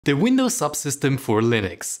The Windows subsystem for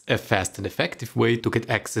Linux, a fast and effective way to get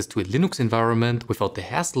access to a Linux environment without the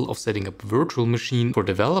hassle of setting up a virtual machine for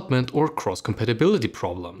development or cross-compatibility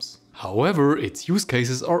problems. However, its use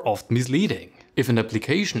cases are often misleading. If an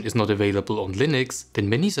application is not available on Linux, then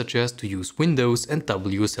many suggest to use Windows and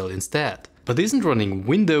WSL instead. But isn't running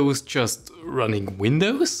Windows just running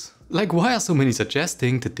Windows? Like, why are so many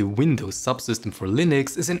suggesting that the Windows subsystem for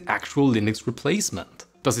Linux is an actual Linux replacement?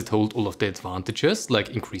 Does it hold all of the advantages,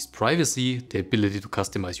 like increased privacy, the ability to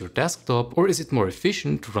customize your desktop, or is it more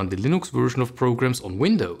efficient to run the Linux version of programs on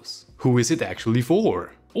Windows? Who is it actually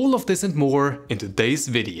for? All of this and more in today's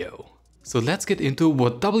video. So let's get into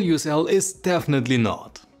what WSL is definitely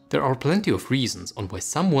not. There are plenty of reasons on why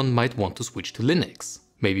someone might want to switch to Linux.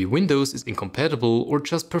 Maybe Windows is incompatible or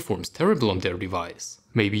just performs terrible on their device.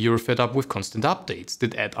 Maybe you're fed up with constant updates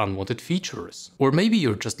that add unwanted features. Or maybe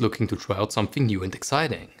you're just looking to try out something new and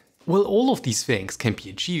exciting. Well, all of these things can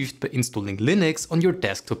be achieved by installing Linux on your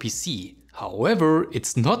desktop PC. However,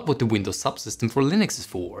 it's not what the Windows subsystem for Linux is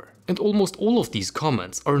for. And almost all of these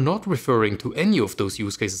comments are not referring to any of those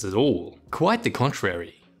use cases at all. Quite the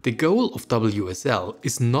contrary. The goal of WSL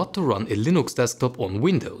is not to run a Linux desktop on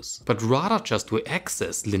Windows, but rather just to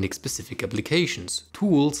access Linux-specific applications,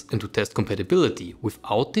 tools, and to test compatibility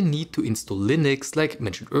without the need to install Linux like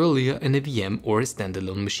mentioned earlier in a VM or a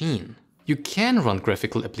standalone machine. You can run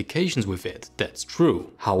graphical applications with it, that's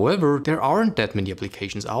true. However, there aren't that many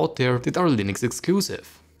applications out there that are Linux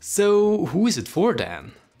exclusive. So who is it for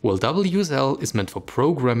then? Well, WSL is meant for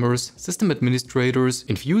programmers, system administrators,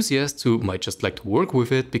 enthusiasts who might just like to work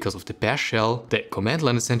with it because of the bash shell, the command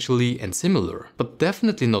line essentially, and similar. But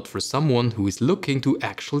definitely not for someone who is looking to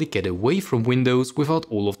actually get away from Windows without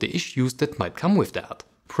all of the issues that might come with that.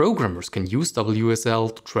 Programmers can use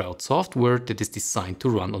WSL to try out software that is designed to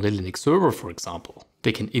run on a Linux server, for example.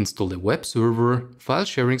 They can install a web server, file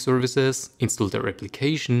sharing services, install their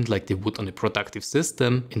application like they would on a productive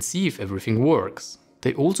system, and see if everything works.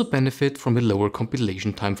 They also benefit from a lower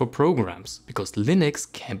compilation time for programs, because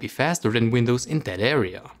Linux can be faster than Windows in that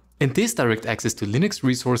area. And this direct access to Linux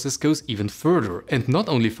resources goes even further and not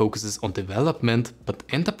only focuses on development, but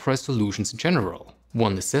enterprise solutions in general.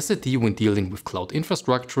 One necessity when dealing with cloud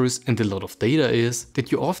infrastructures and a lot of data is that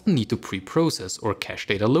you often need to pre-process or cache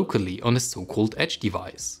data locally on a so-called edge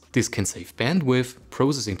device. This can save bandwidth,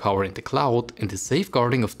 processing power in the cloud, and the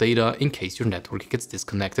safeguarding of data in case your network gets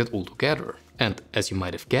disconnected altogether. And as you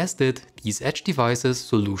might have guessed it, these edge devices,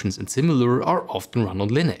 solutions and similar are often run on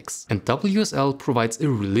Linux, and WSL provides a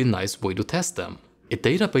really nice way to test them. A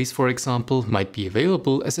database, for example, might be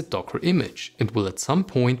available as a Docker image and will at some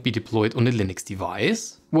point be deployed on a Linux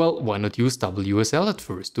device? Well, why not use WSL at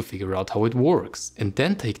first to figure out how it works, and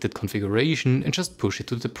then take that configuration and just push it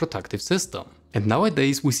to the productive system. And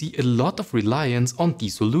nowadays we see a lot of reliance on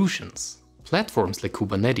these solutions. Platforms like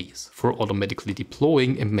Kubernetes for automatically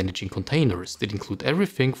deploying and managing containers that include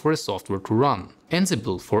everything for a software to run.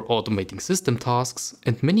 Ansible for automating system tasks,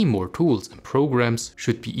 and many more tools and programs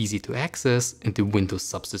should be easy to access, and the Windows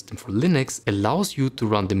subsystem for Linux allows you to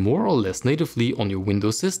run them more or less natively on your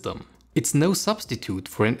Windows system. It's no substitute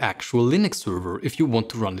for an actual Linux server if you want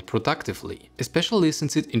to run it productively, especially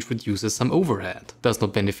since it introduces some overhead, does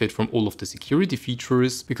not benefit from all of the security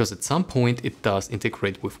features because at some point it does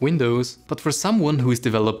integrate with Windows, but for someone who is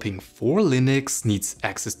developing for Linux, needs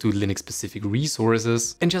access to Linux specific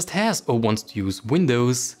resources, and just has or wants to use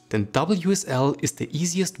Windows, then WSL is the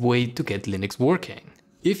easiest way to get Linux working.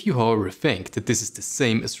 If you however think that this is the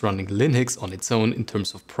same as running Linux on its own in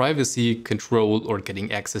terms of privacy, control, or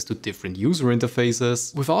getting access to different user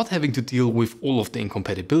interfaces without having to deal with all of the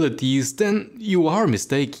incompatibilities, then you are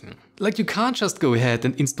mistaken. Like, you can't just go ahead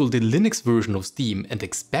and install the Linux version of Steam and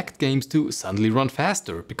expect games to suddenly run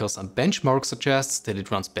faster because some benchmark suggests that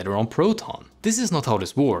it runs better on Proton. This is not how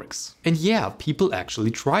this works. And yeah, people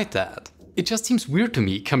actually tried that. It just seems weird to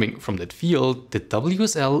me, coming from that field, that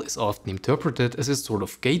WSL is often interpreted as a sort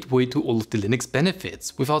of gateway to all of the Linux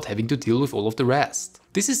benefits without having to deal with all of the rest.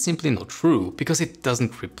 This is simply not true, because it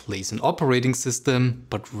doesn't replace an operating system,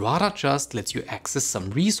 but rather just lets you access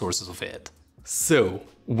some resources of it. So,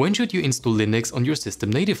 when should you install Linux on your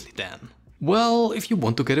system natively then? Well, if you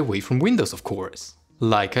want to get away from Windows, of course.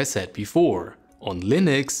 Like I said before, on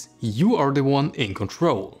Linux, you are the one in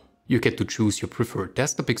control. You get to choose your preferred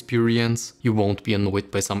desktop experience, you won't be annoyed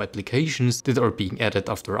by some applications that are being added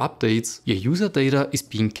after updates, your user data is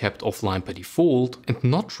being kept offline by default and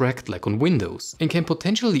not tracked like on Windows, and can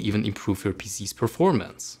potentially even improve your PC's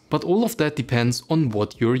performance. But all of that depends on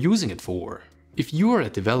what you're using it for. If you are a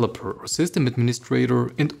developer or system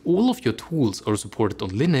administrator and all of your tools are supported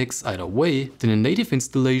on Linux either way, then a native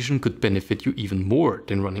installation could benefit you even more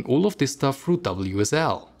than running all of this stuff through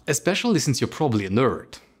WSL. Especially since you're probably a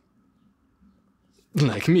nerd.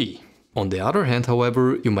 Like me. On the other hand,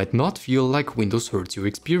 however, you might not feel like Windows hurts your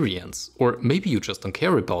experience, or maybe you just don't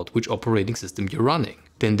care about which operating system you're running.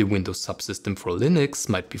 Then the Windows subsystem for Linux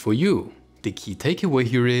might be for you. The key takeaway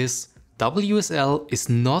here is, WSL is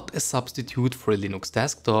not a substitute for a Linux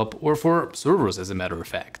desktop or for servers as a matter of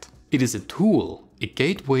fact. It is a tool, a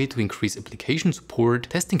gateway to increase application support,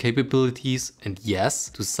 testing capabilities, and yes,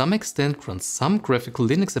 to some extent run some graphical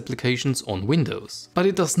Linux applications on Windows. But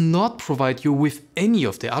it does not provide you with any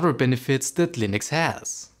of the other benefits that Linux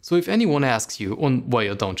has. So if anyone asks you on why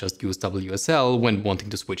you don't just use WSL when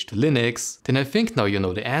wanting to switch to Linux, then I think now you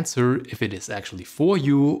know the answer if it is actually for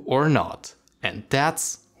you or not. And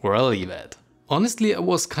that's where I'll leave it. Honestly, I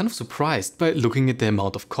was kind of surprised by looking at the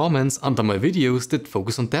amount of comments under my videos that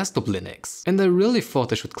focus on desktop Linux. And I really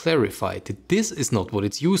thought I should clarify that this is not what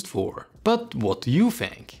it's used for. But what do you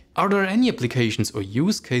think? Are there any applications or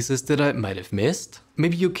use cases that I might have missed?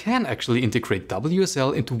 Maybe you can actually integrate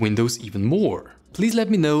WSL into Windows even more. Please let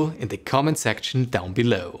me know in the comment section down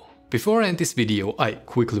below. Before I end this video, I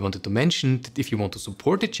quickly wanted to mention that if you want to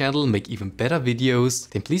support the channel and make even better videos,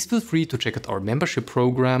 then please feel free to check out our membership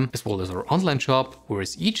program as well as our online shop,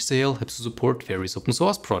 whereas each sale helps to support various open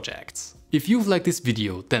source projects. If you've liked this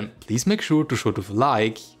video, then please make sure to show it with a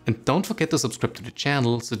like, and don't forget to subscribe to the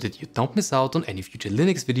channel so that you don't miss out on any future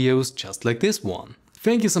Linux videos just like this one.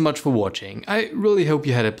 Thank you so much for watching, I really hope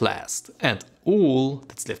you had a blast, and all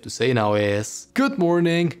that's left to say now is good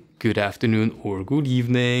morning, good afternoon or good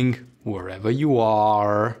evening, wherever you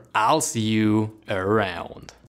are. I'll see you around.